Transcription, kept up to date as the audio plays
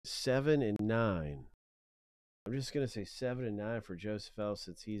7 and 9. I'm just going to say 7 and 9 for Joseph L.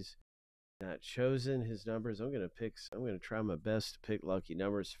 Since he's not chosen his numbers. I'm going to try my best to pick lucky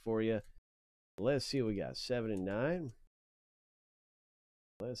numbers for you. Let's see what we got. 7 and 9.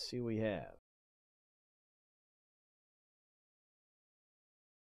 Let's see what we have.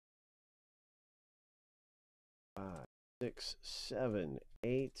 5, 6, 7,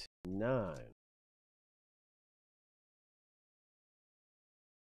 8, 9.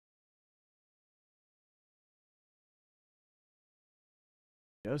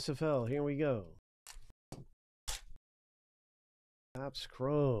 Joseph L., here we go. Topps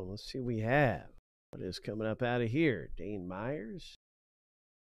Chrome. Let's see what we have. What is coming up out of here? Dane Myers.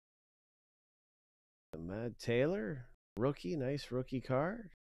 Ahmad Taylor. Rookie. Nice rookie card.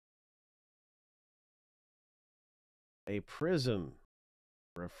 A Prism.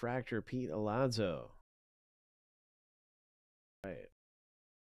 Refractor Pete Alonso. Right.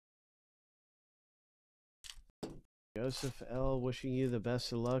 Joseph L. wishing you the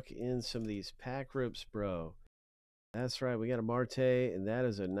best of luck in some of these pack rips, bro. That's right. We got a Marte, and that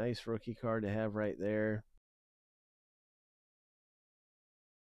is a nice rookie card to have right there.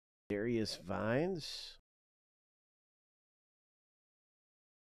 Darius Vines.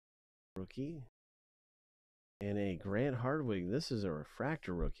 Rookie. And a Grant Hartwig. This is a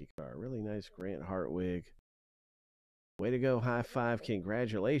refractor rookie card. Really nice Grant Hartwig. Way to go. High five.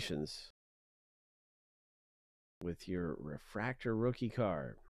 Congratulations with your refractor rookie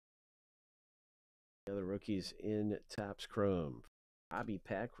card. The other rookies in Topps Chrome. Bobby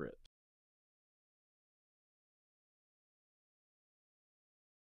Pack Rips.